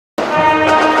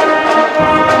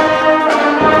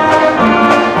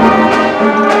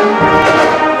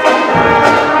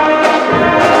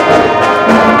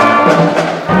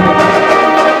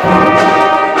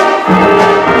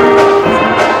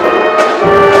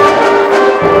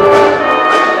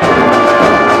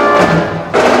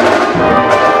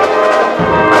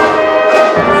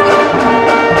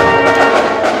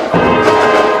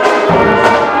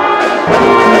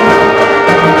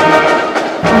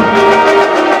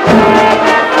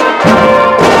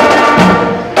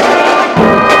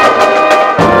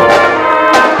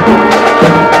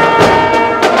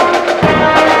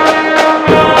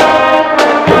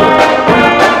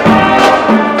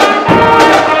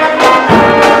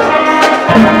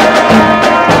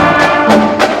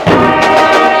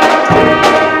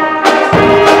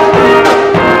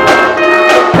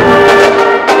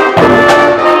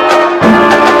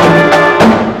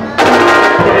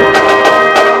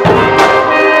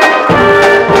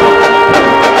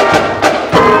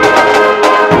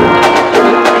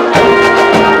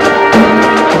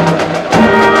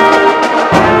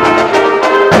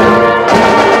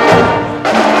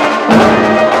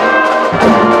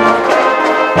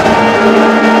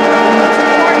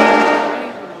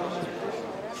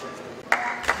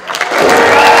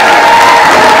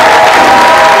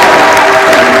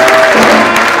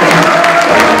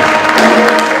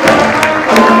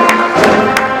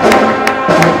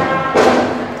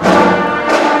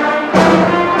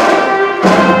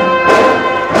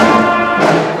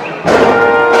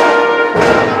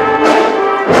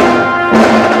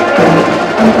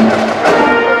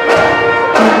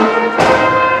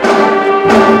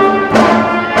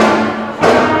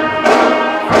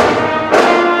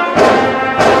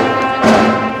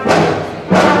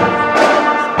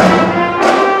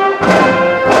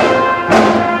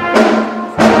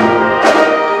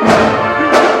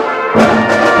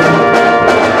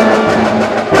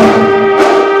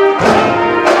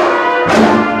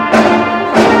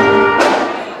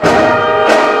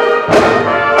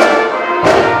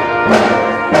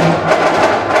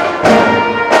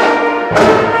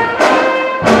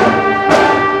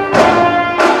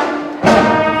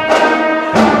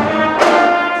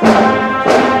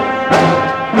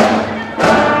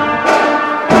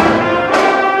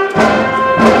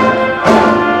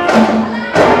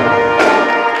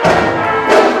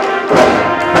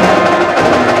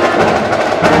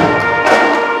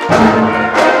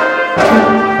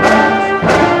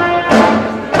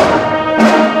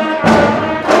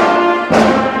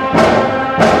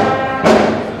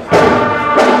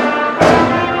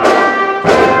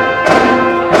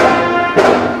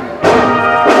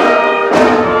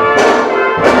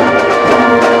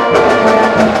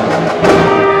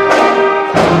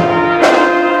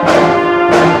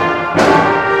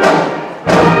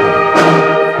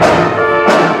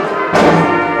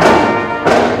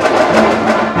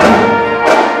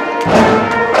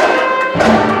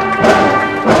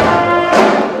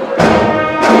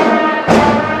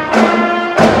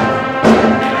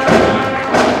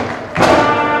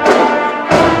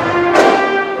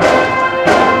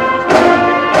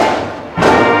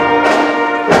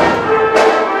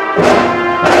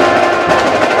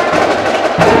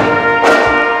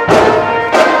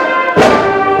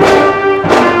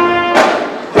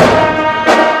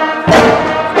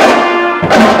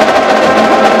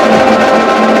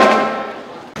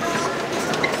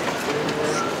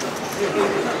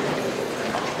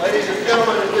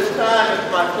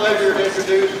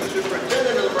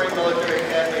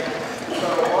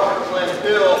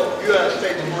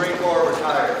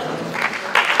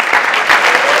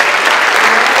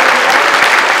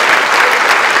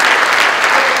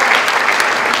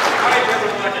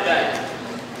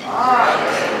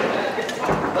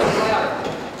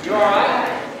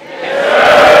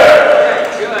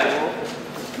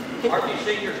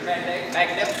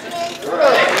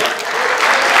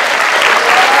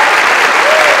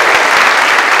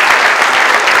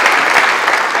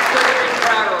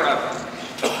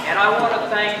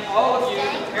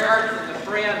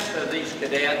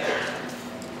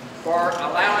for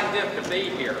allowing them to be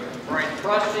here, for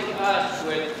entrusting us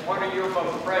with one of your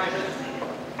most precious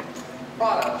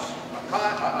products,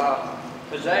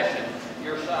 possessions,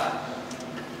 your sons.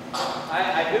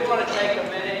 I do want to take a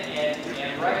minute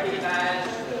and recognize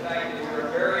the fact that we're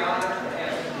very honored to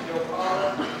have Mr. Joe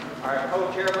Carter, our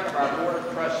co-chairman of our Board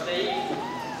of Trustees.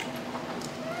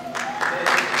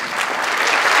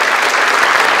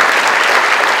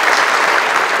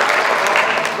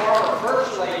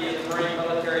 First Lady of the Marine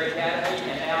Military Academy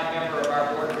and now member of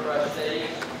our Board of Trustees.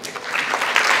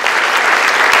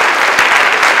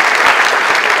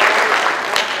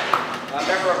 A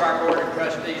member of our Board of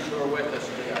Trustees who are with us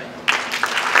today.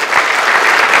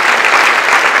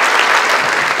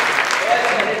 As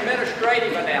an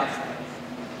administrative announcement,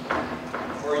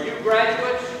 for you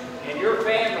graduates and your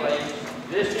families,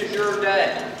 this is your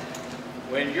day.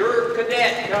 When your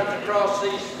cadet comes across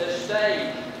this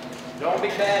stage, don't be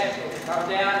bashful. Come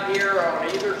down here on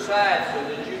either side so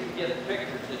that you can get the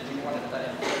pictures that you want to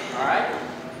take. All right?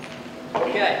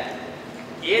 Okay.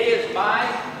 It is my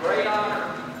great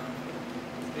honor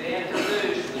to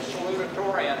introduce the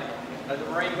salutatorian of the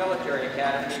Marine Military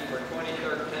Academy for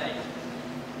 2013.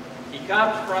 He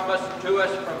comes to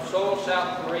us from Seoul,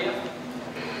 South Korea.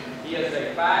 He is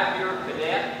a 5-year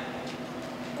cadet.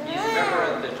 He's a member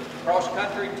of the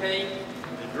cross-country team.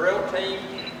 drill team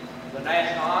of the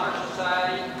National Honor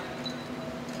Society.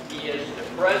 He is the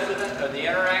president of the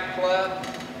Interact Club,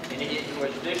 and he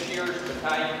was this year's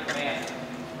battalion commander.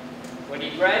 When he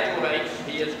graduates,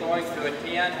 he is going to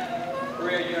attend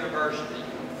Korea University.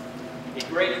 It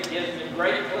gives me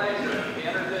great pleasure to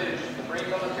introduce the Marine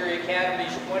Military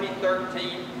Academy's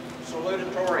 2013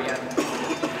 salutatorian,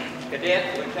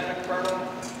 Cadet Lieutenant Colonel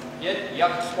Yin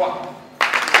Yuk Swak.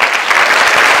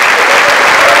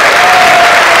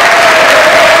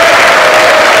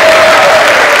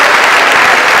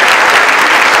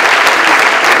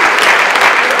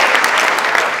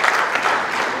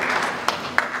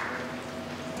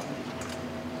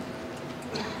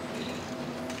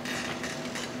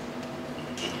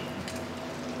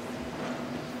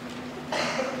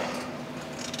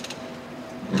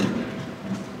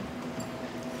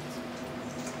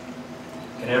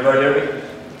 Can everybody hear me?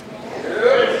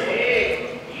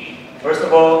 First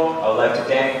of all, I would like to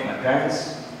thank my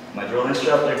parents, my drill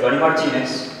instructor, Gunny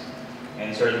Martinez,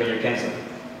 and Sergeant Major Kensley.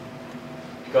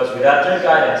 Because without their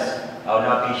guidance, I would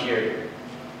not be here.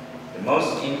 The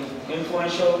most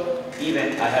influential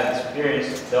event I have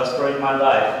experienced thus far in my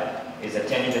life is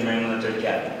attending the Marine Military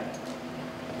Academy.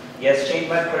 It has changed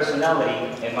my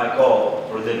personality and my goal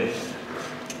for living.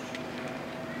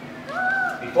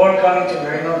 Before coming to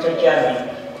Marine Military Academy,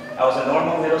 I was a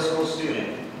normal middle school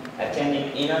student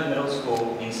attending Incheon Middle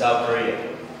School in South Korea.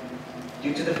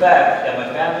 Due to the fact that my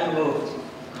family moved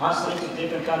constantly to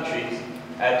different countries,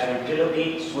 I had to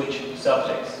repeatedly switch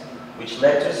subjects, which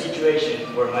led to a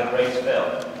situation where my grades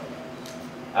fell.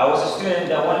 I was a student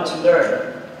that wanted to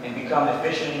learn and become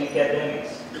efficient in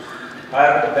academics.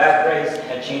 However, the bad grades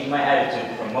had changed my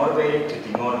attitude from motivated to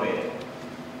demotivated.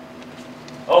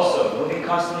 Also, moving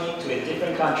constantly to a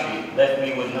different country left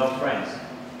me with no friends.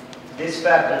 This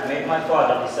factor made my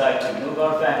father decide to move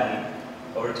our family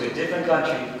over to a different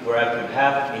country where I could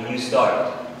have a new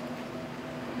start.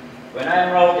 When I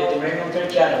enrolled at the Marine Military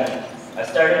Academy, I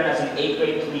started as an 8th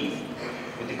grade plebe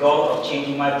with the goal of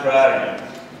changing my priority.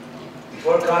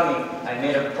 Before coming, I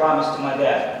made a promise to my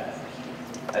dad.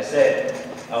 I said,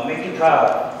 "I'll make you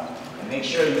proud and make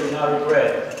sure you will not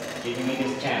regret giving me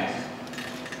this chance."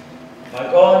 My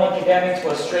goal in academics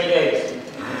was straight A's.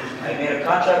 I made a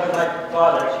contract with my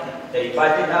father that if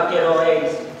I did not get all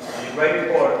A's on the grade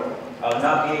report, I would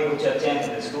not be able to attend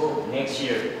the school next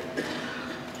year.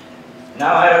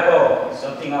 Now I had a goal,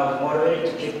 something I was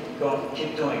motivated to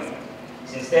keep doing.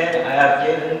 Since then, I have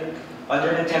given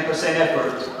 110%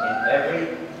 effort in every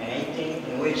and anything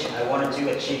in which I wanted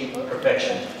to achieve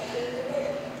perfection.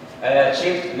 I have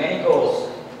achieved many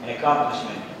goals and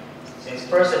accomplishments. Since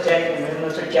first attending the Marine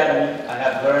Military Academy, I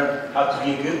have learned how to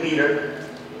be a good leader.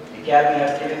 The Academy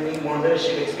has given me more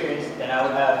leadership experience than I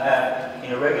would have had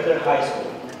in a regular high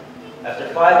school. After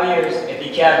 5 years at the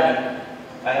Academy,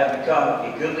 I have become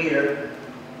a good leader,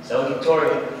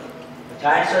 salutatorian,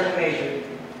 battalion sergeant major,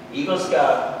 Eagle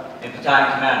Scout, and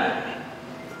battalion commander.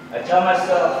 I tell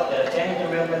myself that attending the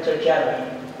Marine Military Academy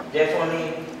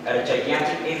definitely had a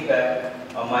gigantic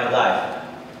impact on my life.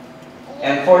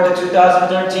 And for the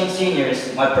 2013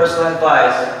 seniors, my personal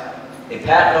advice, a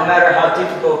path no matter how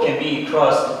difficult can be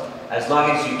crossed as long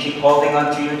as you keep holding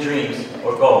on to your dreams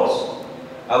or goals.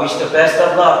 I wish the best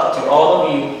of luck to all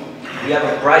of you. We have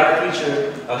a bright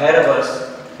future ahead of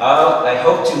us. I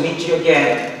hope to meet you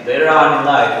again later on in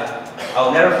life.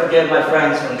 I'll never forget my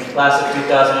friends from the class of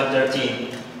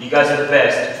 2013. You guys are the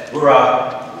best.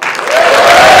 Hoorah!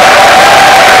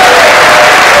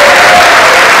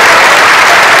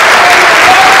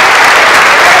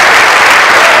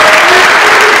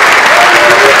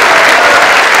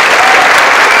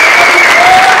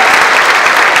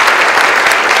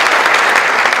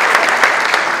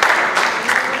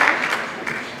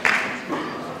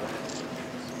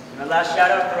 My last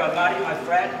shout out for Amadi, my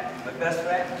friend, my best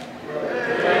friend.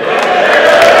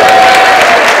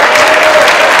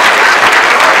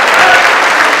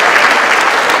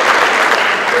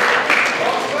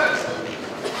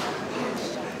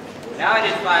 Now it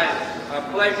is my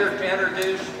pleasure to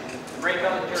introduce the Marine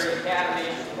Military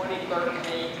Academy's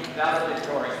 2013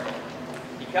 valedictorian.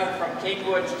 He comes from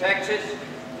Kingwoods, Texas.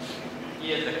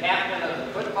 He is the captain of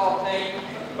the football team,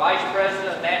 vice president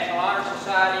of the National Honor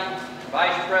Society,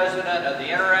 vice president of the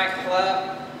Interact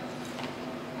Club,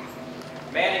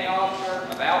 commanding officer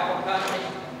of Alpha Company,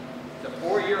 the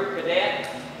 4-year cadet.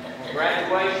 On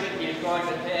graduation, he is going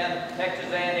to attend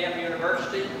Texas A&M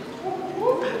University.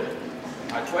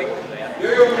 I tweet with that.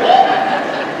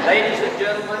 Ladies and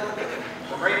gentlemen,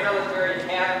 the Marine Military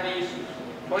Academy's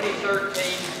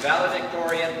 2013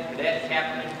 valedictorian, Cadet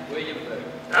Captain William Booth.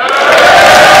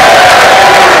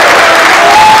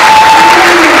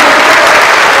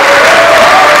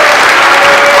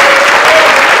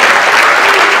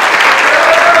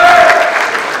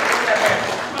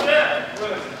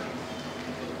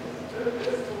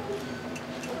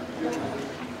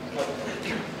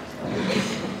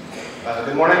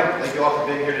 Good morning. Thank you all for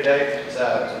being here today. It's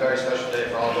a very special day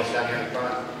for all of us down here in the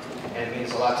front, and it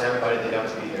means a lot to everybody that got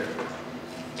to be here.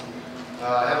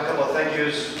 I have a couple of thank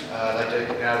yous I'd like to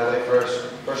get out of the way first.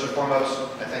 First and foremost,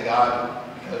 I thank God,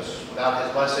 because without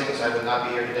His blessings, I would not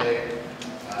be here today.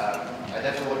 I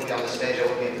definitely wouldn't be on the stage, I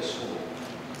wouldn't be at this school.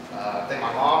 I thank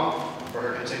my mom for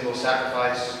her continual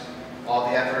sacrifice, all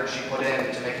the effort she put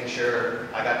in to making sure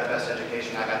I got the best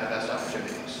education, I got the best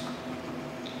opportunities.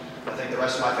 I thank the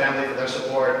rest of my family for their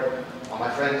support, all my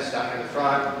friends down here in the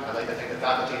front. I'd like to thank the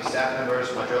faculty and staff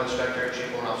members, my drill instructor,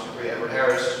 Chief Warrant Officer Bree Edward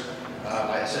Harris,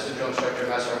 my assistant drill instructor,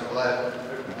 Master Sergeant Collette,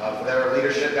 for their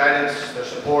leadership guidance, their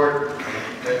support.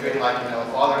 They've been like, a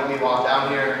father to me while I'm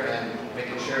down here and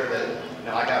making sure that,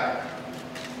 I got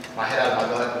my head out of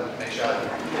my butt and make sure I got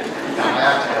my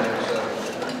act together. So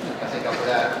I thank God for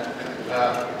that.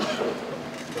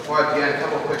 Before I begin, a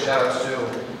couple of quick shout outs to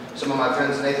some of my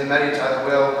friends, Nathan Meddy, Tyler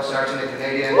Will, Sargent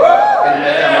Canadian,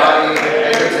 Amadi,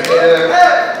 Edric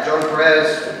Zagita, Jordan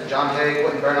Perez, John Hay,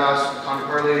 Quentin Bernas, Connor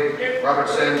Curley, Robert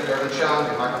Sim, Irvin Chung,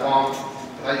 and Michael Wong.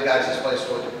 Without you guys, this place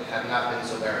would have not been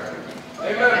so barren.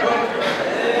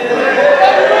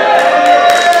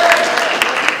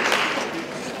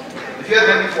 If you had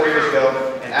met me 4 years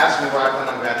ago and asked me where I plan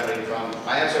on graduating from,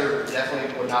 my answer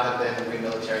definitely would not have been the Green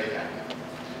Military Academy.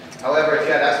 However, if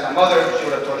you had asked my mother, she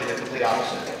would have told you the complete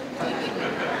opposite. She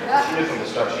knew from the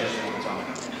start, she just didn't want to tell me.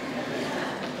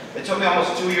 It took me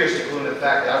almost 2 years to clue into the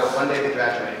fact that I would one day be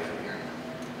graduating from here.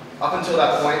 Up until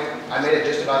that point, I made it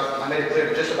clear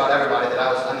to just about everybody that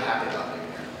I was unhappy about being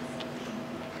here.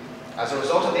 As a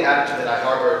result of the attitude that I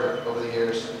harbored over the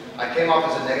years, I came off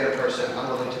as a negative person,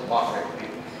 unwilling to cooperate with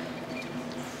people.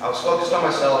 I was focused on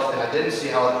myself, and I didn't see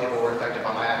how other people were affected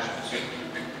by my actions.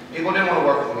 People didn't want to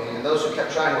work with me, and those who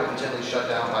kept trying were continually shut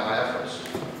down by my efforts.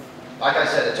 Like I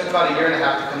said, it took about 1.5 years to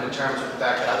come to terms with the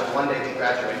fact that I would one day be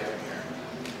graduating from here.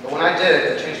 But when I did,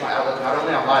 it changed my outlook not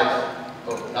only on life,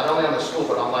 not only on the school,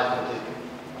 but on life completely.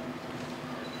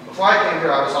 Before I came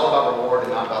here, I was all about reward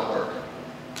and not about work.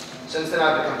 Since then,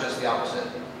 I've become just the opposite.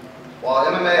 While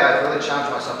at MMA, I've really challenged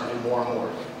myself to do more and more.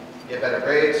 Get better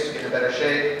grades, get in better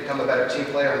shape, become a better team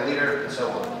player and leader, and so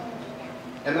on.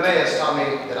 MMA has taught me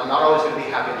that I'm not always going to be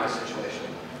happy in my situation,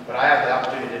 but I have the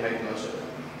opportunity to make the most of it.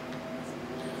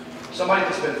 Somebody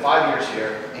could spend 5 years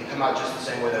here and come out just the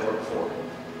same way they were before.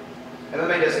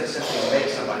 MMA doesn't simply make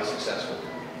somebody successful.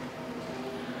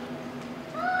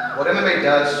 What MMA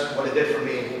does, what it did for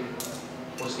me,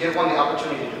 was give one the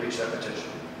opportunity to reach their potential.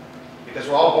 Because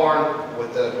we're all born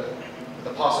with the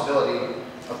possibility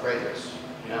of greatness.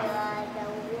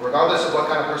 Regardless of what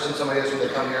kind of person somebody is when they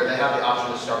come here, they have the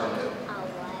option to start anew.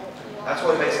 That's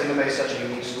what makes MMA such a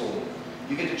unique school.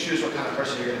 You get to choose what kind of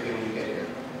person you're going to be when you get here,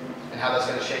 and how that's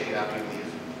going to shape you after you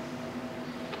leave.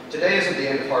 Today isn't the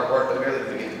end of hard work, but merely the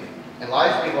beginning. In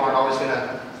life, people aren't always going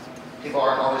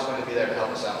to be there to help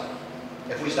us out.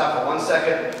 If we stop for 1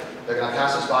 second, they're going to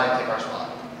pass us by and take our spot.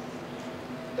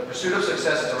 The pursuit of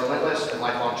success is a relentless and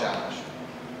lifelong challenge.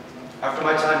 After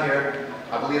my time here,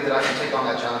 I believe that I can take on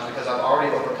that challenge because I've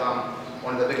already overcome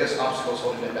one of the biggest obstacles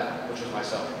holding me back, which was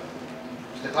myself.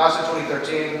 To the class of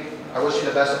 2013, I wish you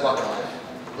the best of luck in life.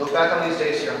 Look back on these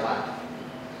days here and laugh.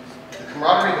 The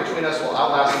camaraderie between us will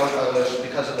outlast most others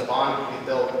because of the bond we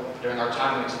built during our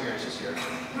time and experiences here.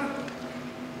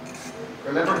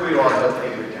 Remember who you are and don't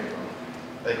forget where you came from.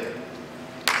 Thank you.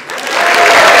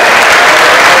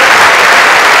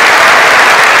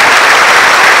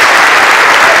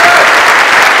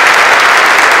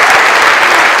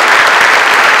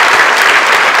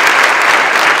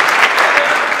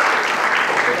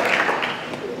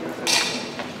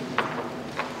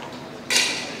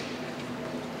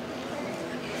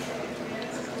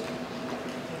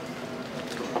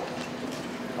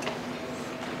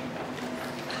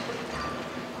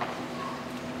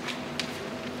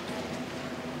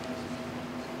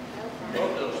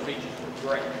 Both of those speeches were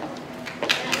great.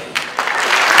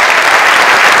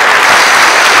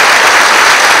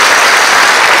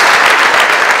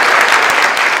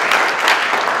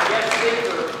 Guest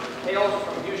speaker hails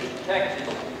from Houston,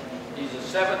 Texas. He's a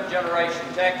 7th-generation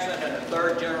Texan and a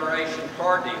 3rd-generation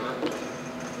car dealer.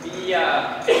 He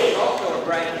is also a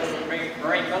graduate of the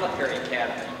Marine Military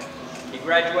Academy. He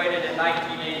graduated in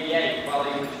 1988. While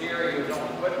he was here, he was on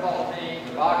the football team,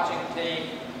 the boxing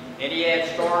team, and he had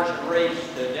stars and wreaths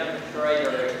to demonstrate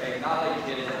or acknowledge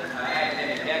his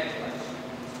academic excellence.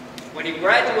 When he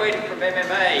graduated from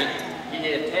MMA,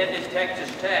 he attended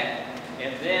Texas Tech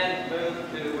and then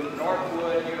moved to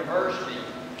Northwood University,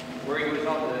 where he was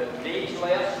on the Dean's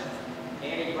list,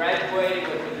 and he graduated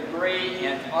with a degree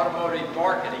in automotive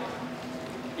marketing.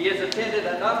 He has attended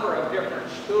a number of different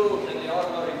schools in the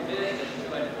automotive business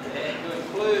to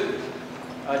include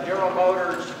General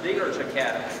Motors Dealers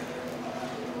Academy.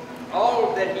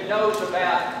 All that he knows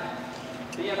about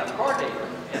being a car dealer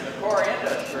in the car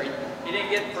industry, he didn't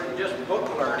get from just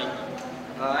book learning.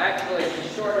 Actually, he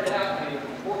started out when he was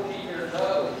 14 years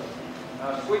old,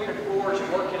 sweeping floors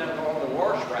and working on the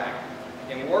wash rack,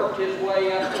 and worked his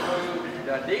way up through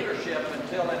the dealership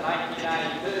until in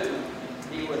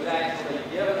 1992 he was actually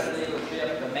given a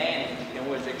dealership to manage and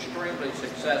was extremely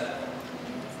successful.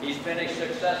 He's been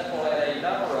successful at a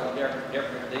number of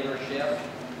different dealerships,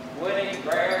 winning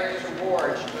various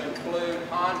awards to include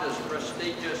Honda's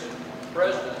prestigious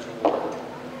President's Award.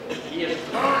 He is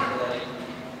currently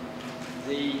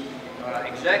the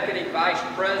Executive Vice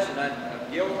President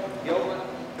of Gilman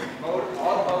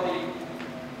Automotive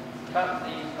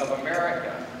Company of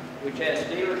America, which has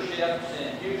dealerships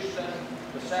in Houston,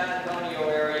 the San Antonio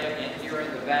area, and here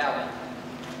in the Valley.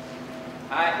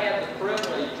 I had the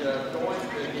privilege of going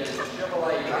to his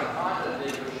Chevrolet Honda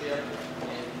dealership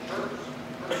in Church,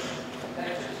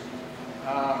 Texas.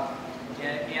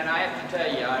 And I have to tell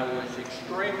you, I was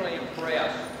extremely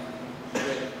impressed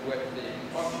with the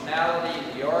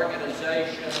functionality, the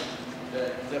organization,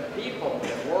 the people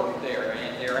that work there,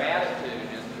 and their attitude,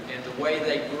 and the way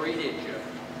they greeted you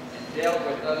and dealt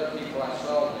with other people I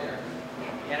saw there.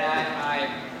 And I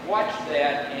watched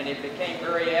that, and it became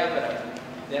very evident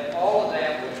that all of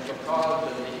that was because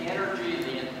of the energy,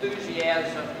 the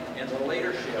enthusiasm, and the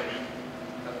leadership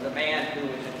of the man who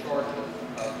was in charge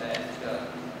of that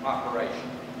operation.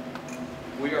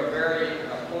 We are very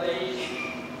pleased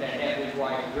to have his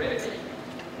wife, Ricky,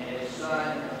 and his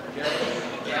son,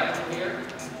 Gavin here.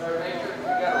 So, Major, we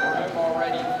got a room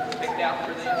already picked out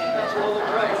for them. That's really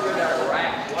great. We got a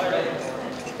rack ready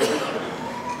for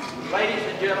them. Ladies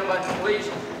and gentlemen, please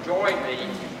join me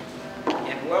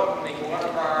in welcoming one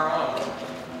of our own,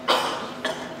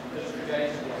 Mr.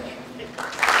 Jason.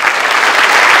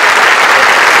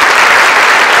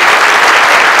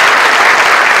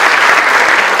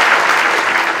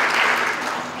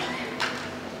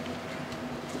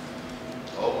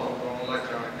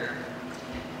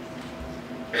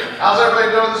 How's everybody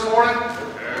doing this morning?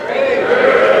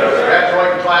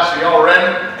 Graduating class, are y'all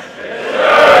ready?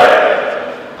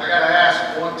 I got to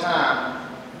ask one time,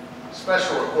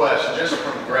 special request just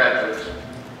from the graduates.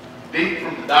 Deep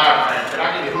from the diaphragm, can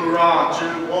I give you hoorah on 2,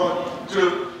 1, 2?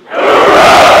 Hoorah!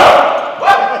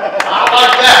 I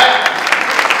like that.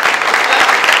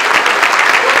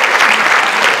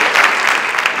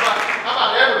 How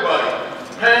about everybody?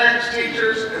 Parents,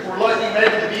 teachers, if we're lucky,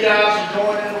 maybe the DIs will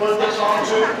join in with us on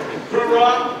 2.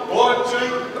 Hoorah! 1, 2,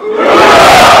 hoorah!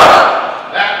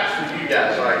 That was for you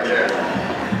guys right there.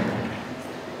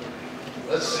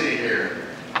 Let's see here.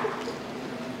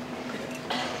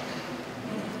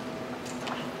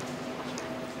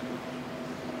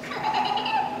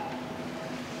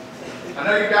 I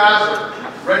know you guys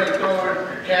are ready to throw in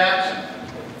your caps and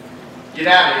get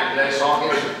out of here today, so I'll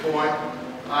get to the point.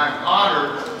 I'm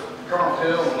honored Colonel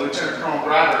Hill and Lieutenant Colonel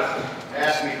Ryder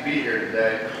asked me to be here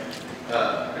today.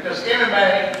 Because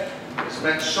MMA has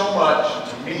meant so much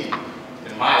to me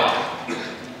in my life.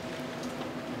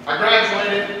 I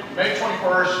graduated May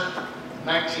 21st,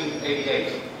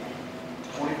 1988,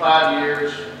 25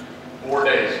 years, 4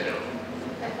 days ago.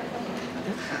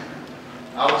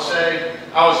 I would say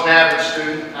I was an average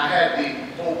student. I had the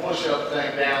whole push-up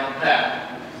thing down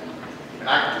pat. And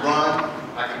I could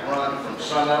run from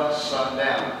sun up to sun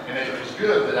down. And it was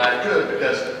good that I could,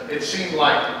 because it seemed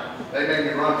like they made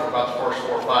me run for about the first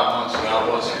 4 or 5 months that I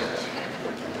was here.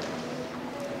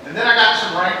 And then I got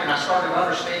some rank and I started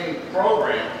understanding the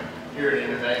program here at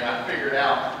MMA, and I figured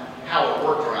out how it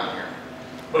worked around here.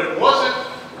 But it wasn't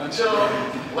until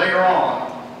later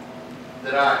on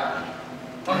that I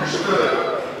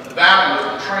understood the value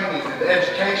of the training and the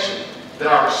education that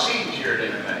I received here at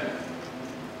MMA.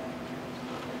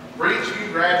 For each of you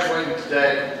graduating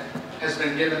today has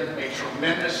been given a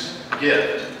tremendous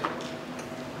gift.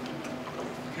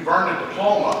 You've earned a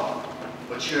diploma,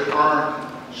 but you have earned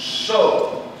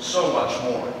so much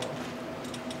more.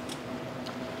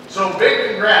 So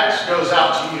big congrats goes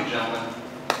out to you, gentlemen.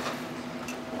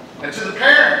 And to the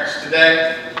parents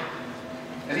today,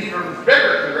 and even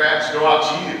bigger congrats go out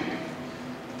to you.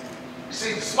 You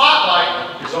see, the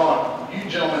spotlight is on you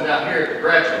gentlemen down here at the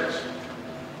graduates.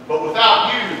 But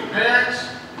without you, the parents,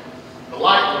 the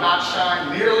light would not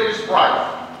shine nearly as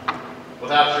bright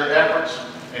without your efforts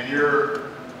and your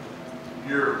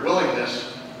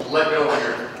willingness to let go of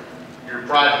your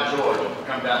pride and joy to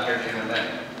come down here to MMA.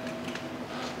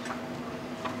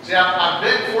 See, I've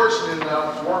been fortunate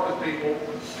enough to work with people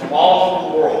from all over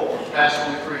the world for the past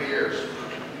 23 years.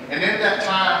 And in that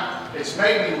time, it's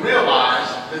made me realize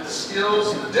that the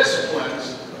skills and the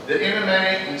disciplines that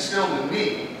MMA instilled in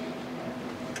me,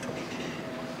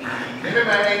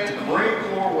 MMA and the Marine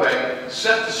Corps way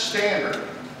set the standard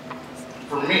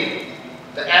for me.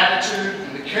 The attitude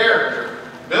and the character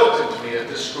built into me at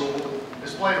this school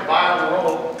has played a vital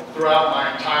role throughout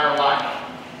my entire life.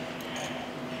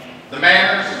 The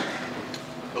manners,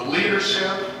 the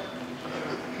leadership,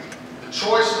 the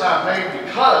choices I've made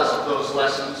because of those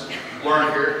lessons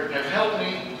learned here have helped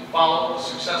me to follow a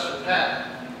successful path.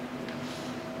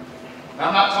 Now,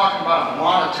 I'm not talking about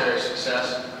monetary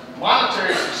success.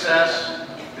 Monetary success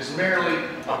is merely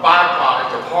a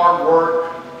byproduct of hard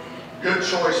work, good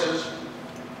choices,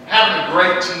 having a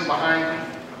great team behind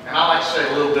you, and I like to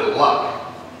say a little bit of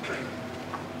luck.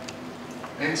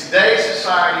 In today's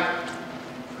society,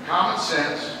 common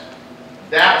sense,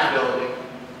 adaptability,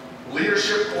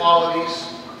 leadership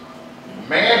qualities,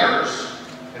 manners,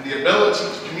 and the ability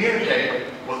to communicate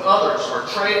with others are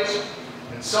traits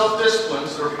and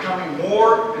self-disciplines that are becoming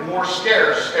more and more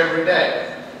scarce every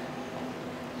day.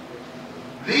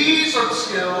 These are the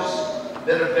skills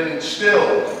that have been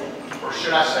instilled, or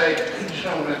should I say,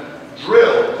 gentlemen,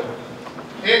 drilled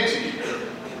into you.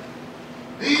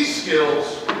 These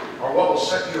skills are what will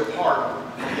set you apart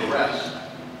from the rest.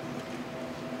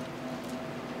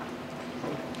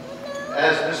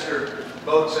 As Mr.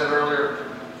 Bode said earlier,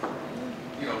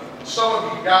 some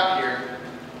of you got here,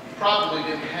 you probably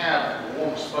didn't have the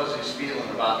warmest, fuzziest feeling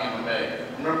about MMA.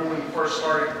 Remember when you first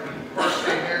started, when you first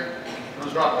came here, it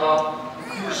was dropped off?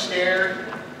 You were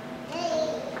scared,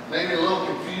 maybe a little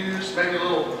confused, maybe a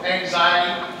little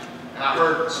anxiety, and I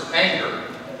heard some anger.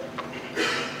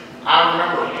 I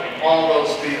remember all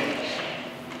those feelings.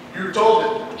 You were told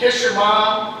to kiss your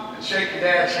mom and shake your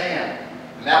dad's hand,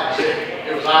 and that was it.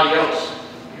 It was adios.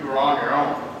 You were on your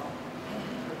own.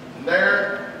 And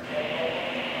there,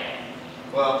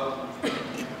 well,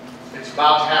 it's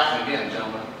about to happen again,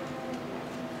 gentlemen.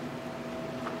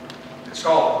 It's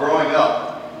called growing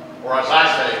up, or as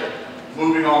I say,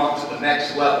 moving on to the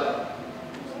next level.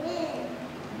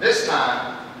 This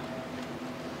time,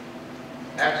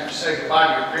 after you say goodbye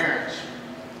to your parents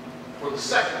for the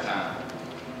second time,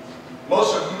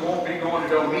 most of you won't be going to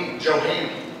go meet Joe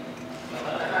Handy.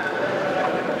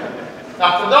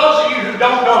 Now, for those of you who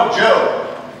don't know Joe,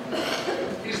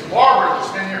 he's the barber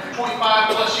that's been here for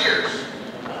 25 plus years.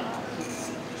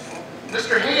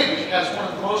 Mr. Handy has one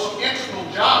of the most integral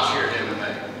jobs here at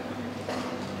MMA.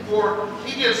 For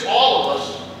he gives all of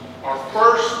us our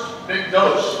first big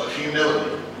dose of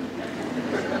humility.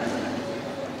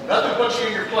 Nothing puts you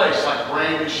in your place like a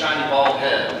brand new shiny bald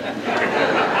head.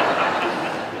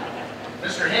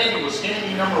 Mr. Handy was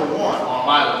Handy number 1 on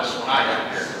my list when I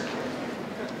got here.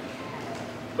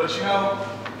 But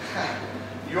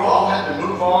you all had to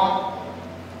move on,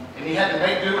 and you had to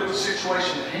make do with the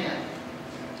situation at hand.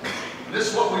 This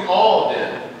is what we all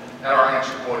did at our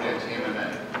entry point into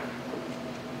MMA.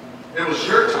 It was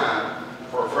your time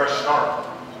for a fresh start.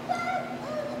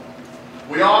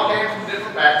 We all came from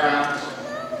different backgrounds,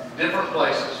 different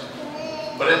places,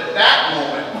 but at that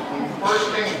moment, when you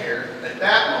first came here, at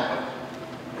that moment,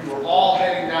 we were all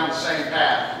heading down the same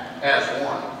path as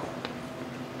one.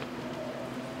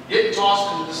 Getting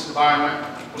tossed into this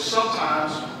environment was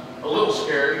sometimes a little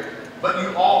scary, but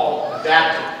you all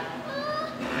adapted.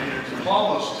 And your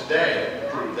diplomas today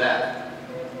prove that.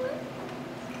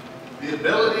 The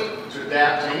ability to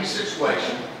adapt to any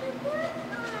situation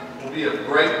will be of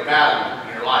great value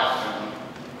in your life, gentlemen.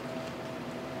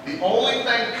 The only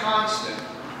thing constant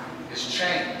is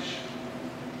change.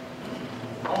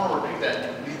 I want to repeat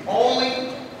that. The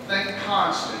only thing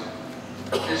constant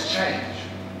is change.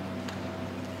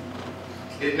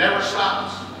 It never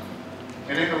stops.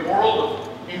 And in the world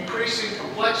of increasing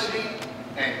complexity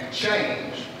and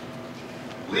change,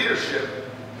 leadership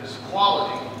is a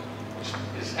quality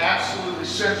which is absolutely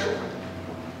central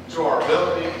to our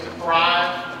ability to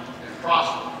thrive and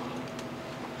prosper.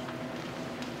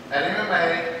 At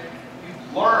MMA,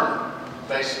 you've learned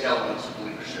basic elements of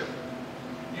leadership.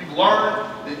 You've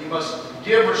learned that you must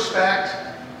give respect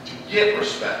to get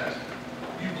respect.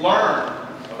 You've learned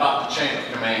about the chain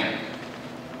of command.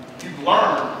 You've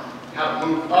learned how to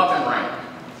move up in rank.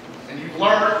 And you've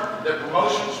learned that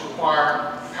promotions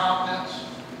require competence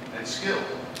and skill.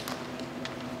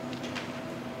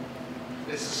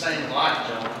 It's the same in life,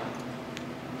 gentlemen.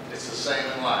 It's the same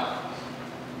in life.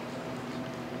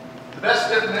 The best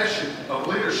definition of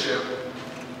leadership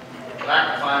that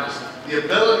I can find is the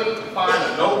ability to find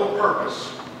a noble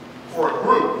purpose for a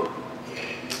group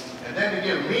and then to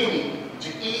give meaning to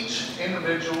each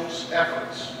individual's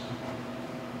efforts.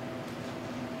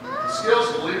 The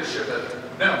skills of leadership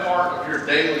have been a part of your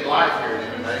daily life here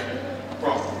at MMA,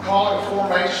 from calling a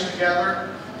formation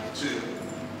together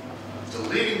to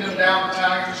leading them down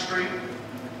Battalion Street,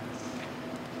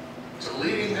 to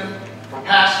leading them for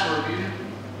passing review,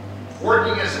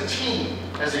 working as a team,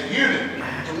 as a unit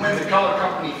to win the color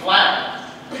company flag.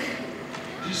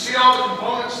 Do you see all the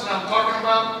components that I'm talking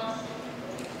about?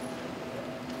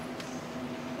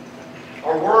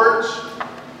 Our words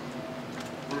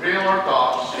reveal our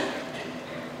thoughts.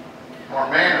 Our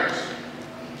manners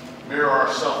mirror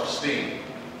our self-esteem.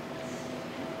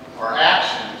 Our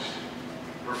actions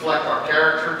reflect our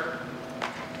character.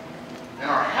 And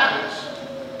our habits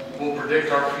will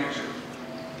predict our future.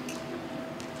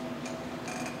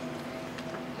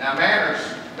 Now, manners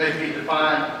may be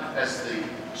defined as the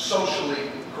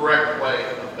socially correct way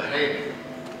of behaving.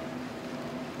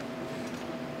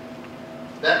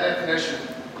 That definition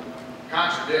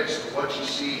contradicts what you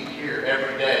see and hear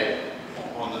every day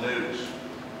on the news.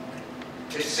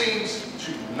 It seems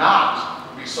to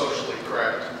not be socially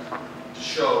correct to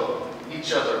show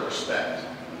each other respect.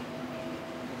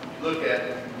 Look at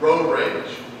road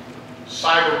rage,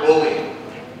 cyberbullying,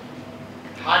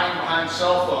 hiding behind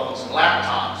cell phones and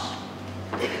laptops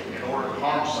in order to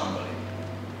harm somebody.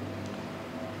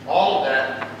 All of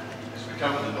that is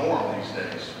becoming the norm these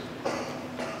days.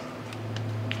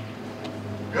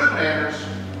 Good manners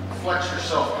reflects your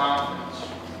self-confidence.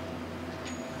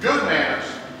 Good manners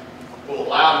will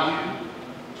allow you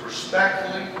to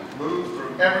respectfully move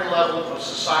through every level of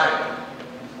society.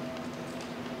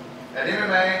 At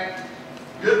MMA,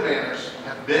 good manners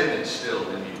have been instilled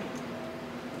in you.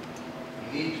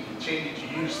 You need to continue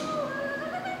to use them.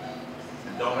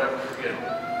 And don't ever forget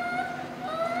them.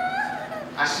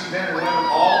 I see men and women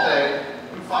all day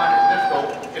who find it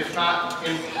difficult, if not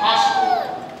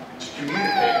impossible, to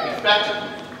communicate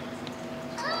effectively.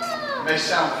 It may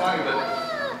sound funny,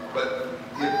 but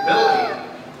the ability to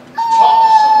talk to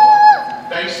someone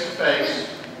face to face,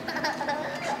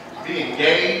 be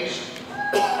engaged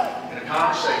in a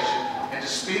conversation, and to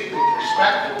speak with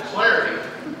respectful clarity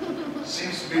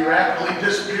seems to be rapidly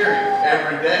disappearing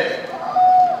every day.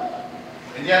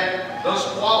 And yet, those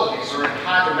qualities are in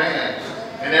high demand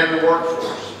in every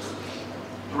workforce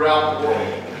throughout the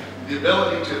world. The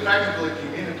ability to effectively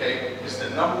communicate is the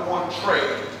 #1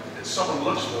 trait that someone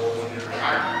looks for when you're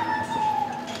retiring.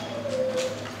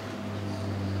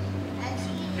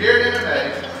 Here at MMA,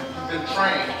 you've been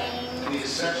trained in the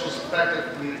essentials of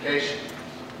effective communication.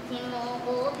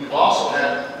 You've also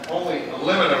had only a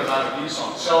limited amount of use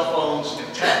on cell phones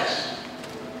and text.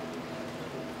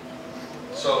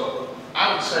 So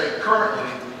I would say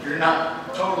currently you're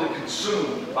not totally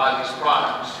consumed by these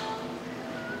products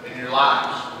in your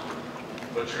lives,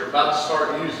 but you're about to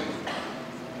start using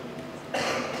them.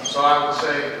 So I would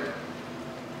say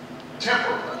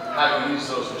temper how you use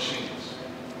those machines.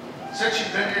 Since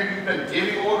you've been here, you've been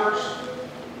giving orders,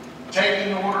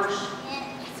 taking orders,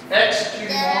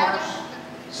 executing orders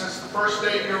since the first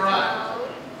day you arrived.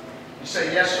 You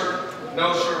say yes sir,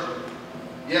 no sir,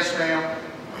 yes ma'am,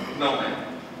 no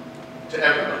ma'am, to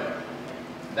everybody.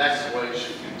 That's the way it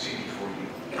should continue for you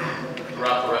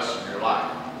throughout the rest of your life.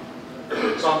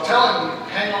 So I'm telling you,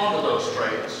 hang on to those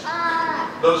traits,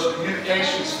 those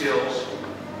communication skills,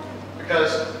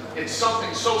 because it's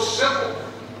something so simple,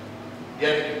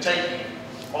 yet it can take you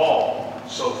all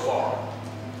so far.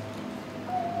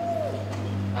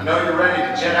 I know you're ready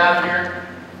to jet out of here,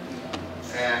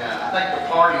 and I think the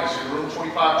party is in room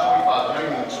 2525, the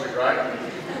honeymoon suite, right?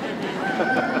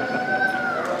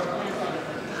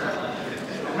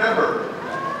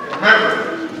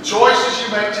 Remember, the choices you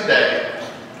make today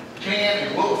can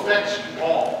and will affect you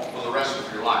all for the rest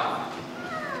of your life.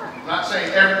 I'm not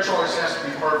saying every choice has to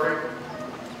be perfect.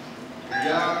 You're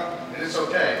young, and it's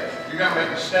okay. You're going to make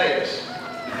mistakes,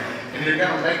 and you're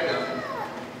going to make them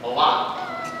a lot.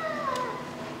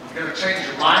 You're going to change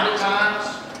your mind at times,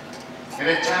 and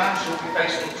at times you'll be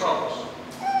faced with troubles.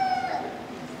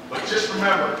 But just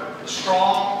remember the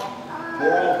strong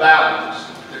moral values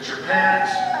that your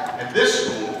parents and this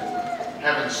school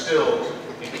have instilled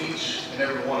in each and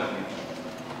every one of you.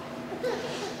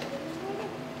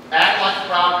 Act like the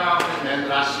proud, confident men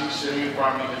that I see sitting in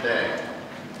front of me today,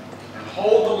 and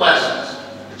hold the lessons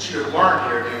that you have learned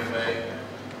here at MMA,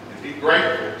 and be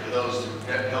grateful to those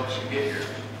that helped you get here.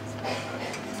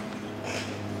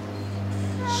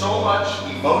 So much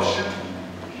emotion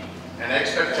and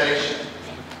expectation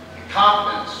and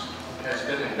confidence has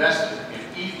been invested in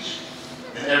each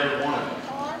and every one of you.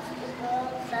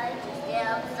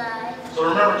 So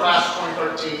remember, class of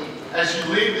 2013, as you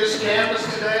leave this campus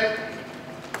today,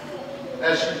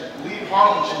 as you leave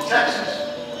Harlingen, Texas,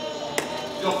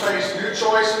 you'll face new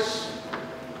choices,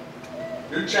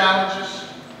 new challenges,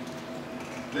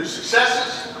 new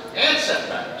successes, and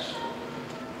setbacks.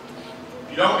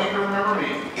 You don't need to remember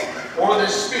me or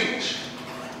this speech,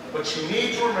 but you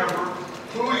need to remember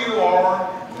who you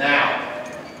are now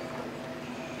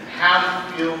and how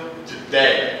you feel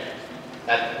today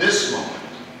at this moment,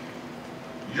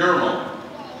 your moment.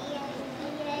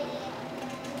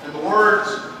 In the words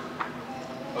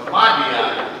of my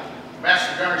DI,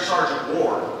 Master Gunnery Sergeant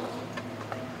Ward,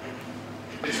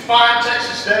 it's a fine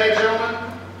Texas day, gentlemen,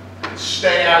 and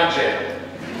stay out of jail.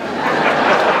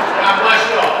 God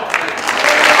bless you all.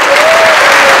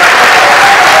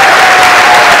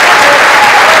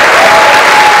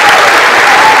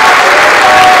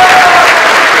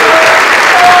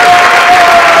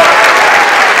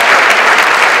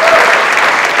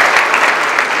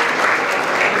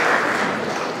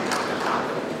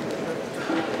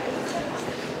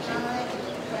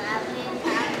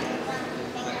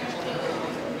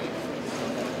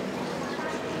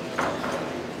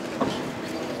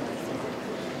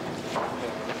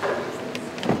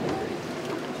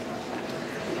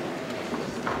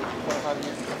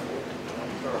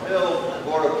 Hill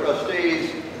Board of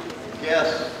Trustees,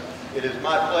 guests, it is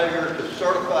my pleasure to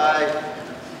certify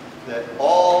that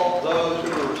all those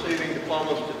who are receiving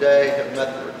diplomas today have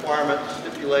met the requirements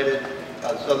stipulated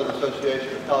by the Southern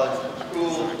Association of Colleges and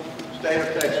Schools, State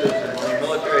of Texas, and Marine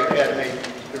Military Academy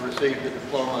to receive the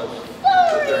diplomas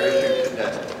that they're issued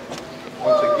today.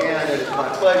 Once again, it is my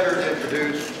pleasure to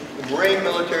introduce the Marine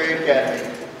Military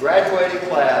Academy graduating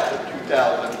class of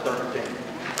 2013.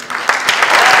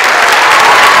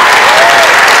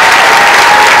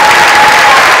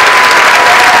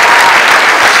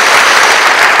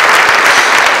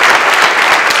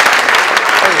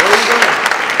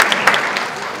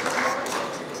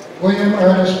 William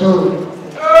Ernest Booth.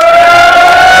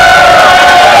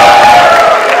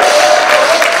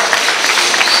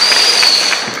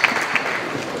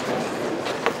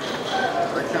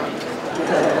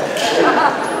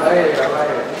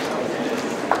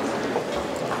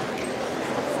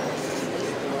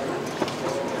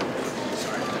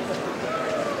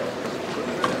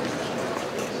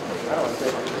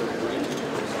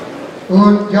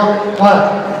 Un Yok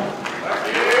Hua.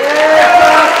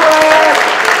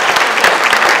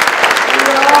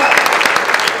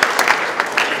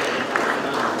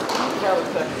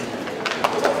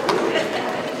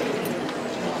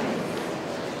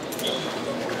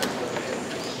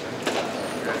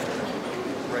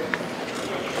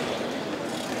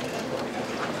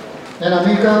 And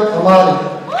Amika Amadi.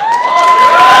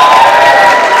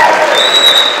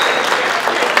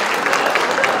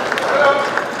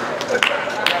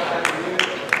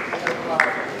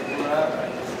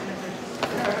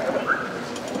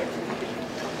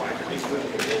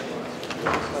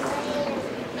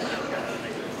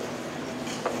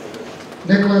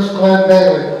 Nicholas Glenn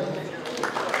Bailey.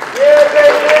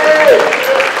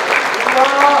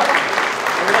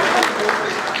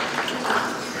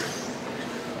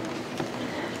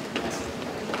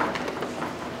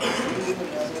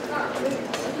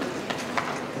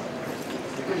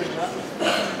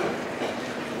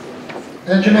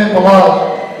 Benjamin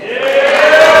Balaz.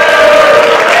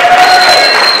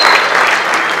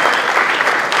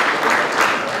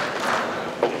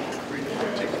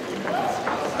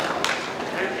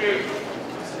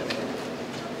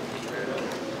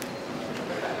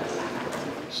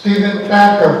 Stephen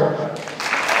Thacker.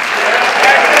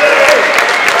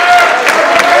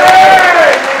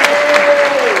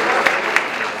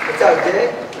 What's up, Jay?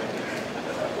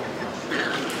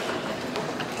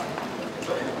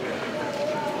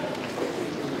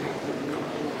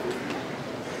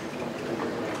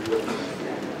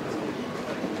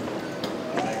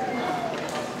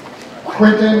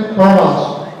 Quentin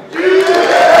Burnos.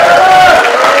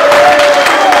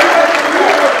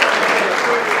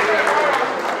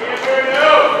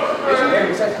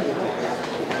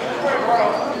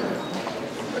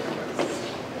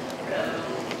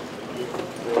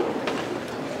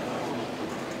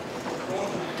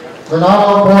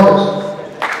 Renato Borges.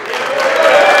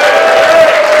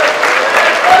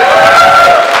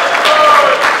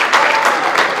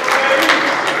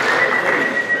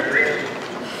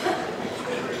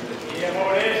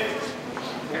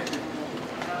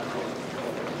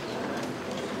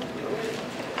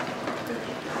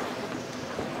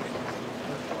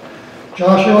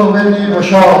 Joshua Whitney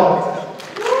Rashad.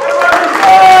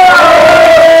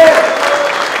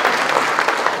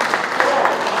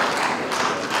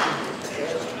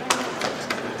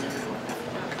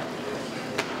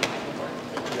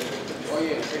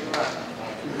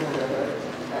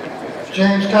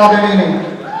 James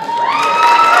Calvinini.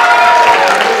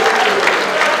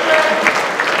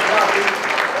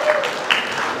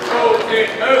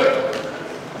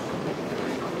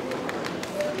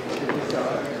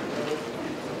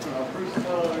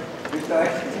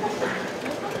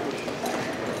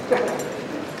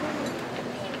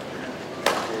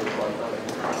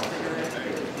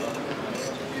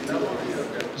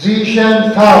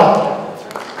 Zishen Tao.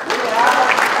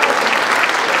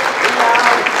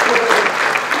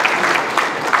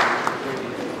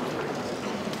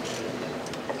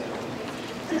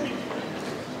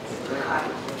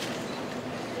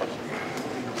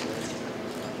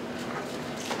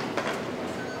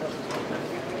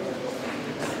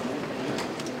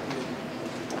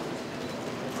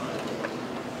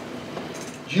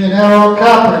 Gennaro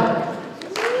Capri.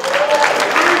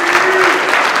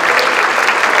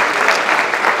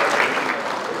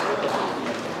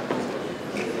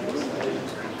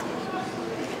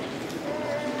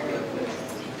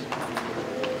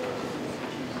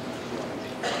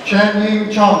 Chen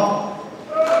Ying Chong.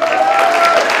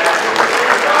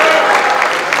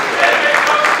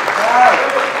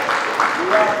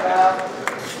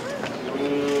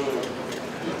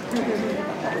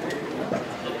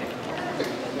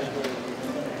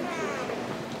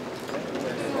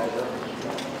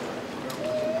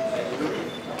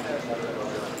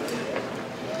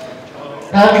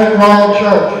 Patrick Ryan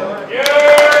Church.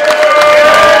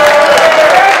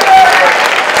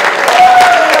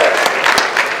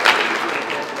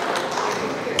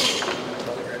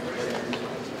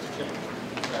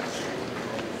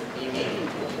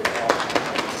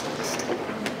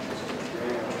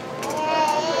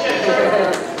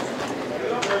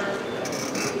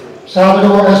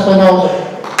 Salvador Espinosa.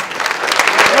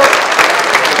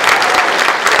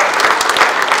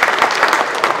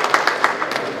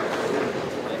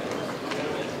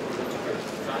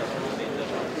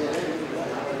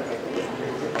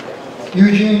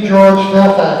 Eugene George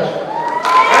Fairfax.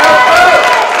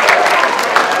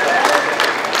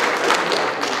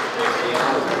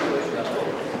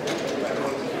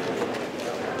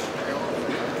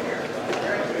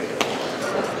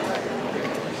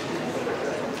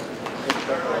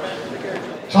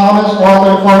 Thomas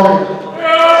Arthur Foley.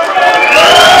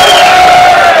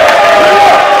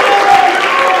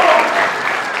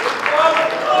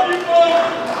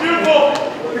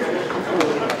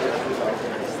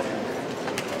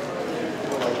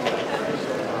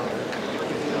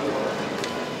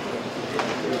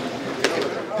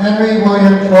 Henry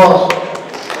William Frost.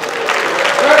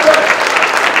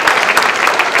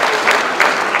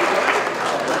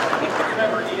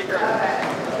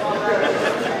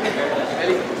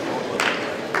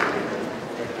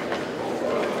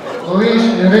 Luis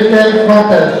Enrique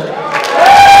Fuentes.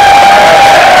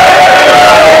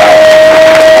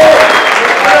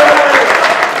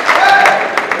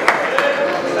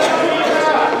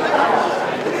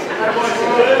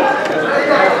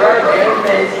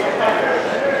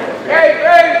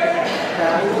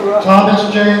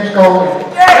 Thomas James Golden.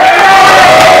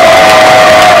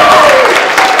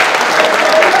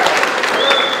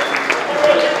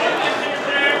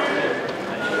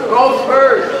 Go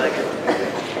first.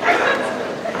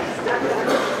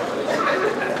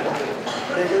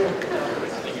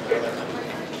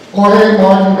 Jorge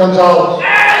Martin Gonzalez.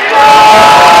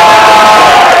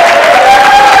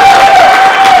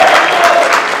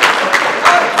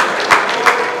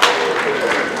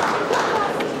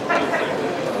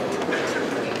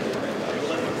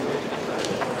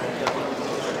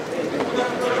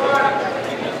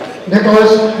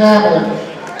 Nicholas Hamlin.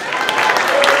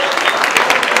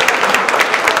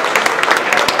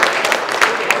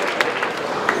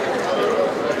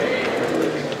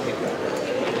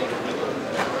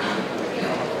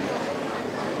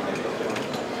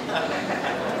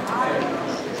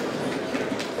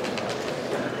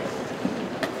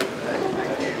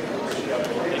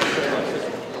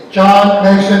 John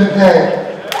Mason Day.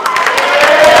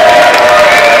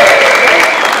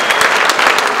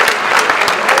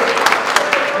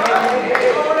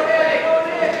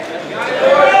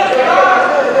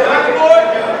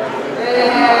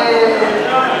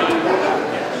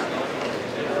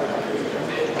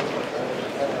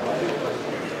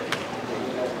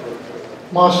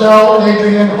 Marcel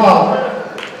Adrian Hoff.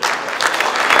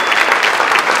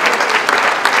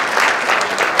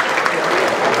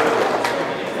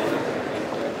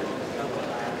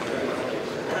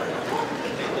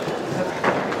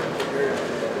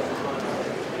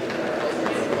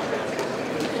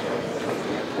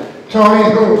 Tony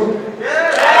Hu.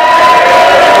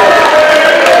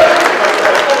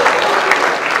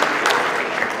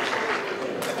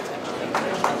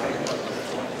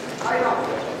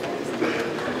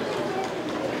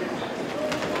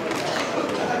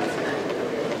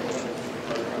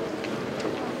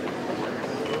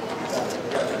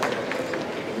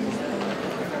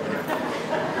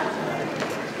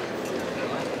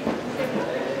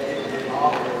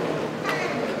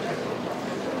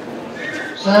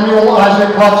 Samuel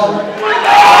Isaac Hudson.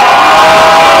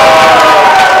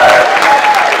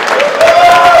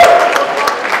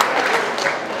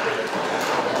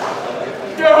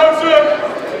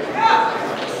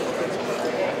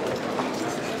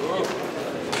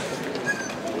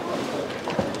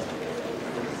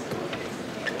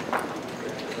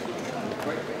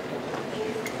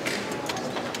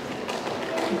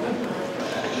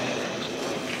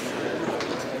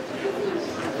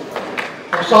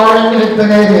 Sergeant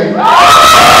Igbenadian.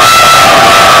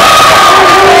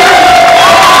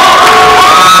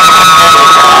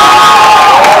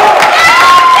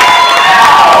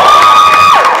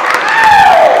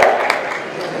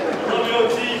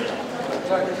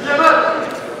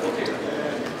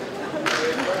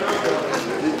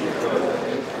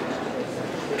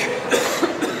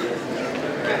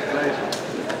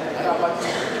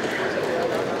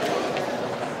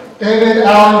 David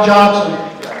Allen Johnson.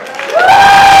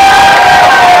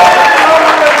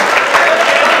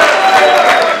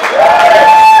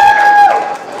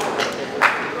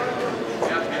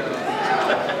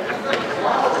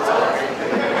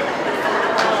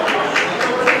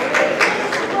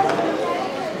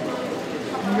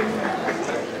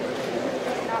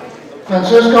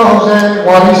 Francisco Jose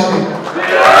Waristi.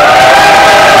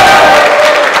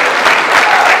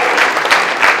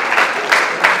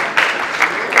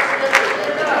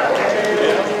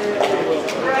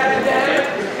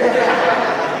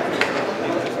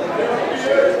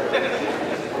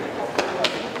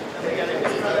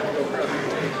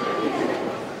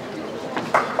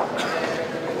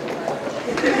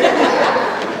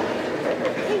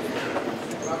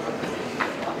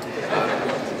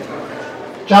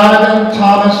 Jonathan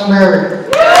Thomas Leary.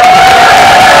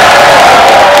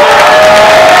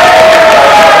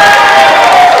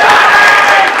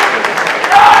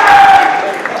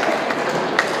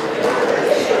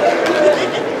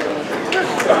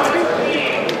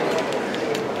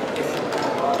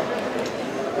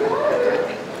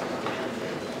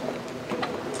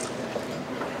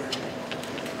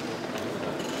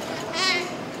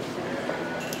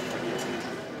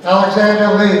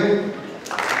 Alexander Lee.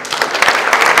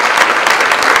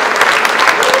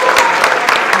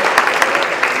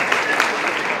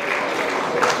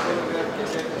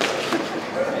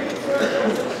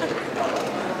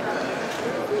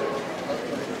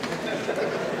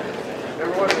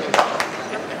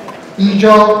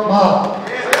 Ijo Ma.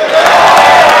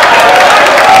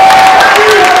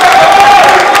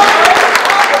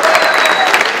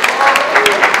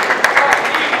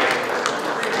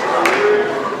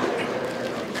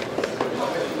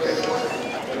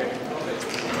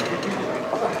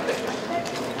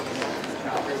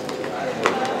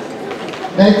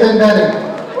 Nathan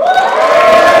Benning.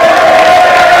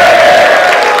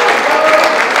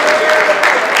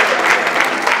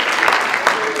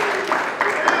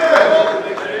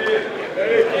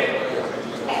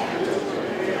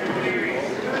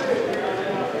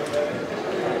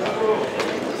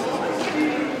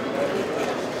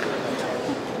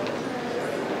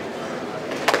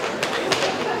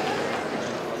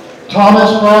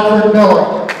 Thomas Bradford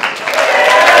Miller.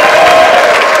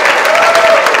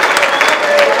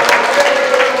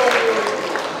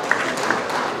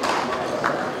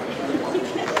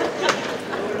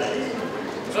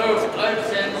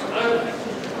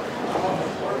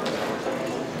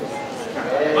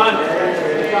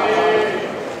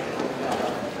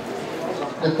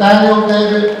 Nathaniel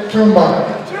David Tumba.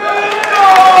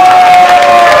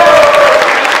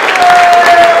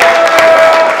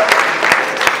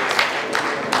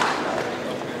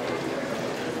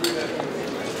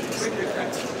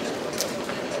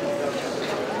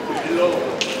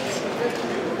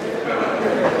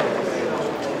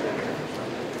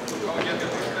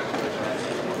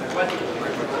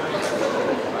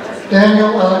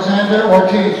 Daniel Alexander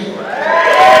Ortiz.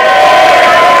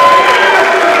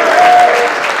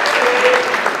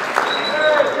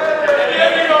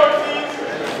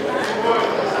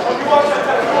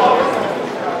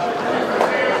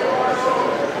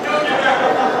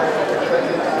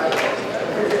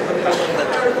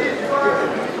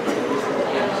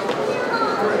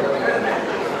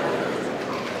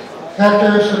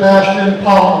 Hector Sebastian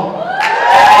Palmer.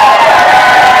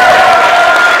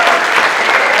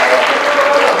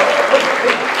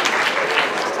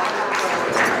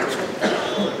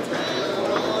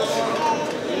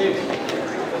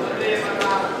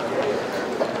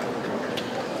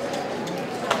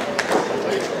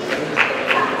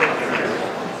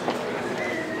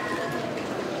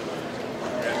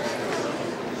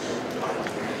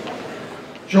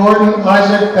 Jordan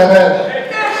Isaac Perez.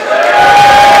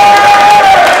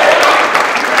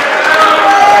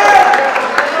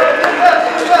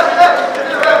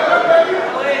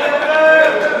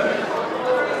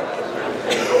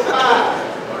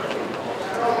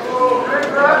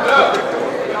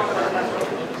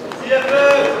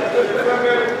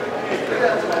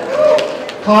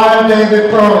 Kyle David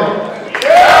Pearley.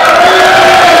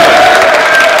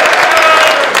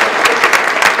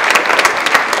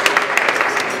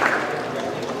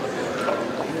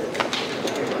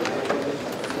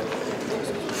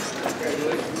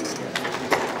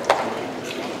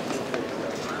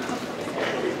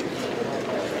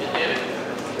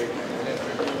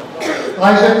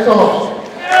 Isaac Phillips.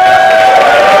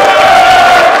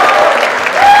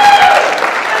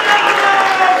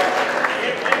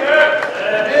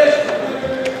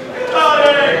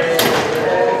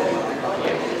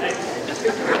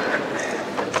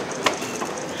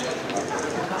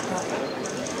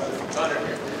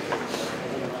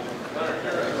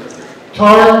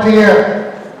 Tarek Pierre.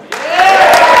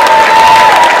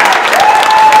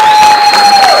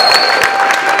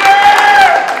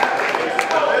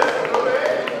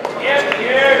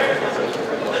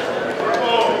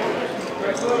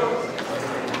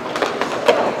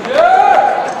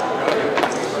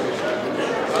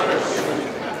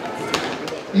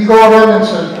 Igor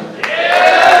Edmondson.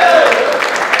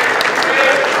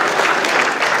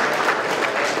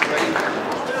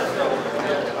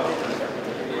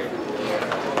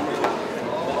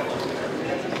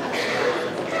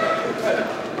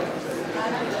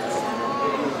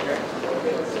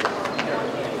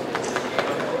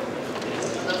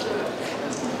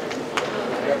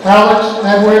 Alex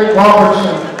Edward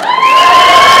Robertson.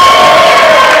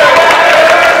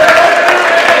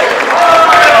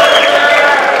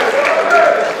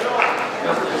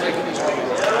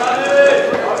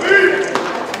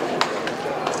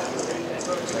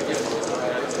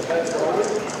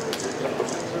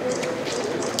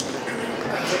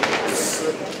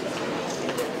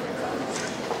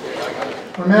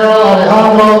 Ramiro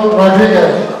Alejandro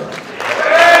Rodriguez.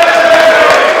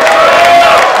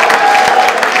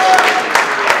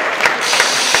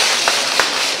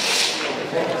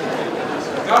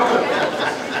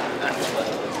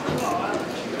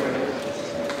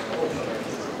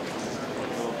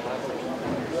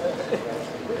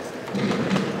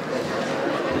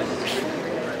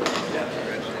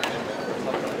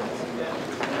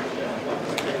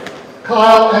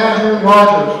 Kyle Andrew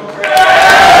Rogers.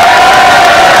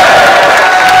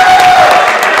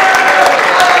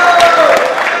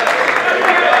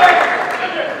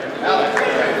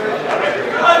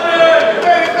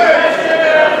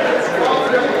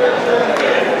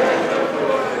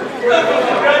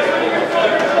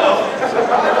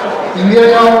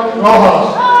 Emilio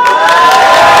Rojas.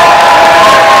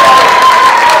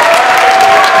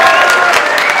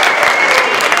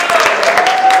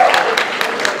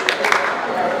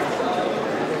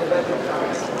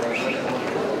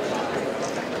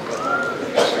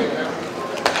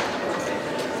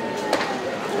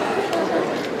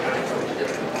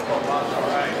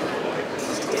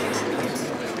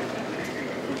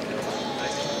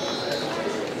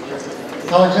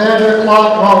 Alexander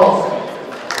Clark Roloff.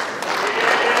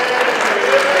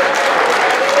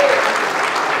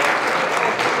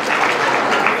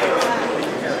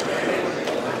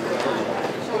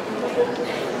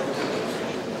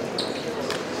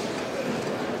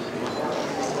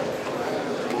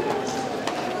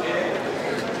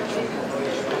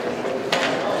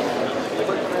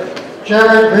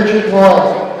 Jared Richard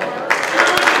Roy.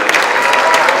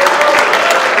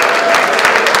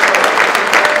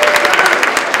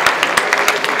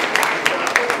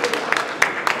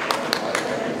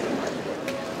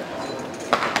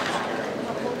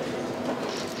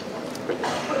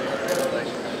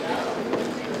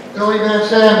 Billy Van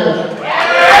Sanders.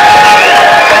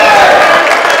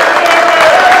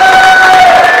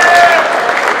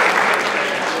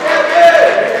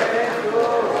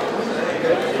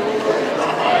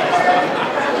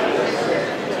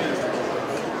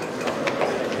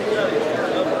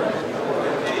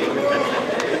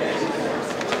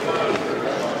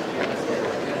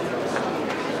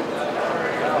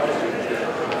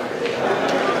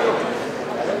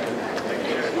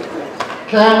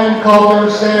 Cameron Coulter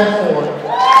Sanford.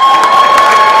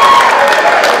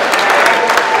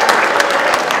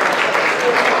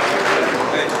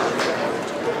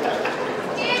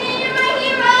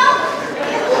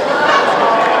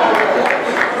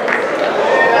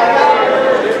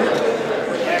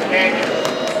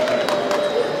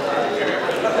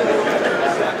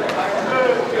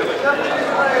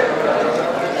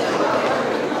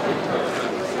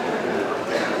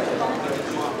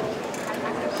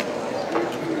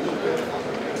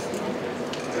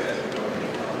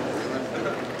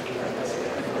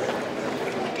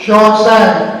 Sean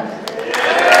Sang.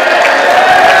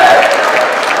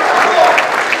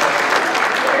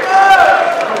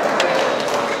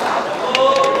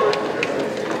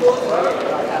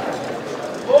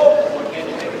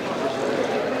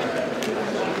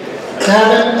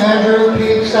 Gavin Andrew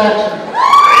P. Saxon.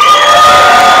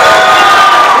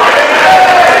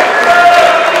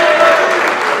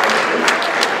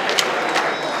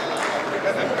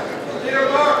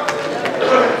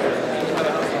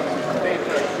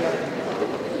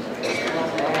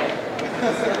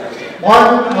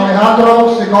 Martin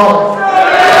Alejandro Segura.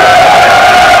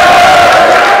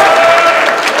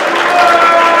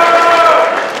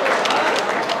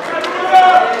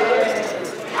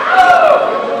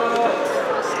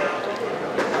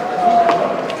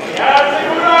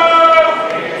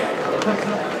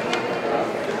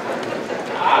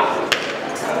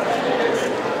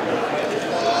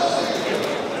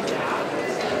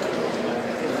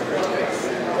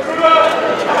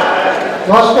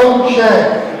 Rustin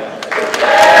Shea.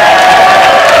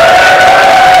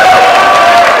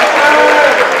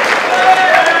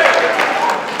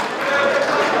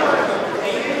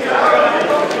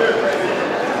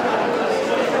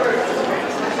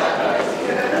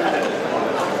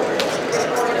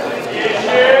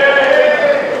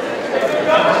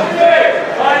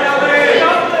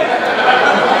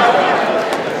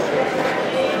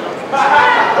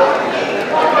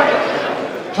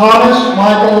 Thomas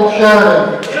Michael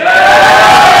Sheridan.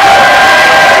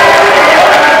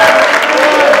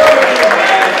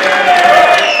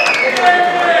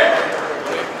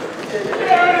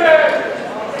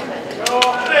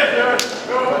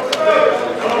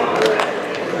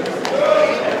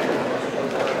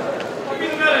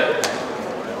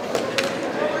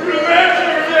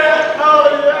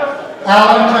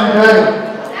 Alan Tandretti.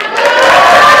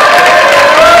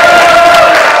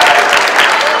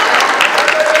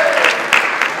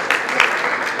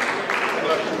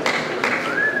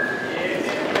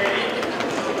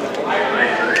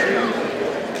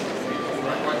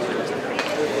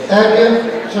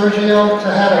 Edwin Sergio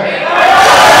Tejeda.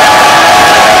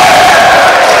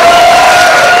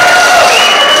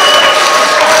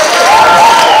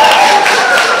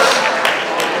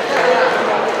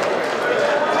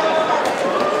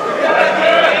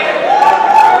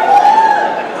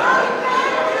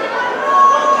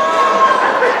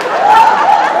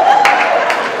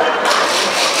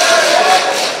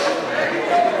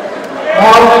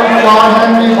 Marvin John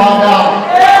Henry Mondale.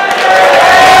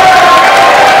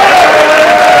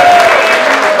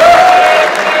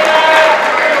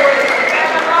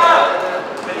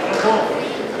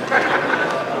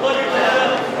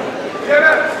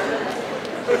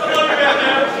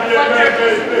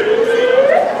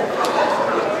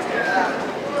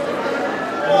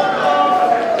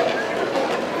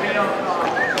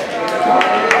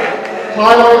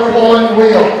 Tyler Pullen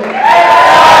Wheel.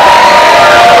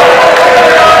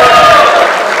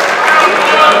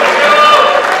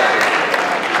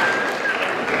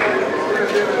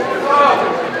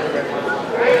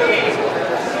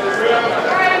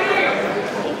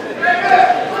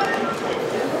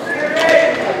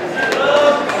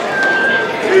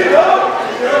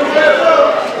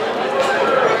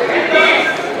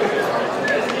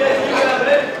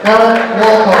 Eric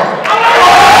Walcott.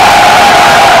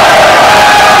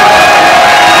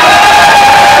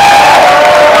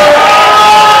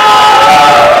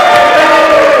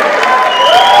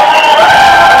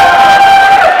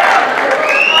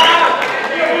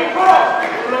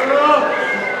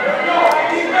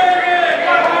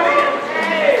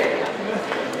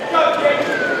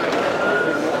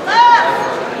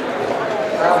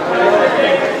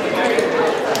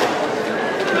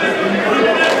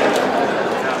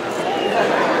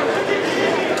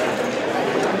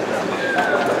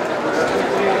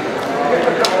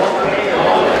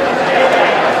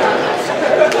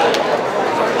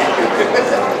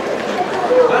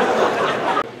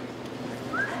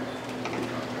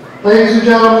 Ladies and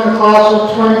gentlemen, the class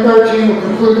of 2013 will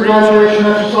conclude the graduation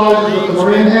exercises with the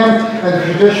Marine Hymn and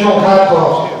the traditional hat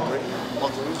toss.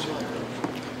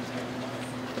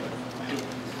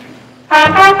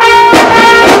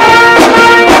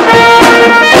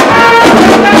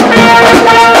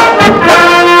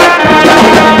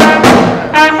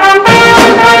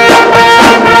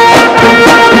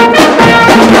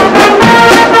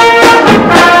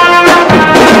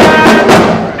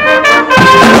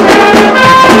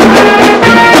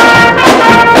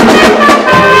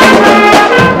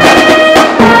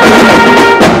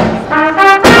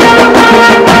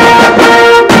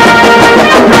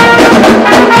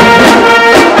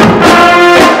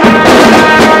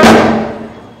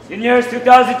 Seniors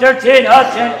 2013,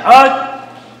 out,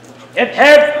 hip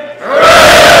hip,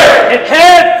 hip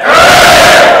hip.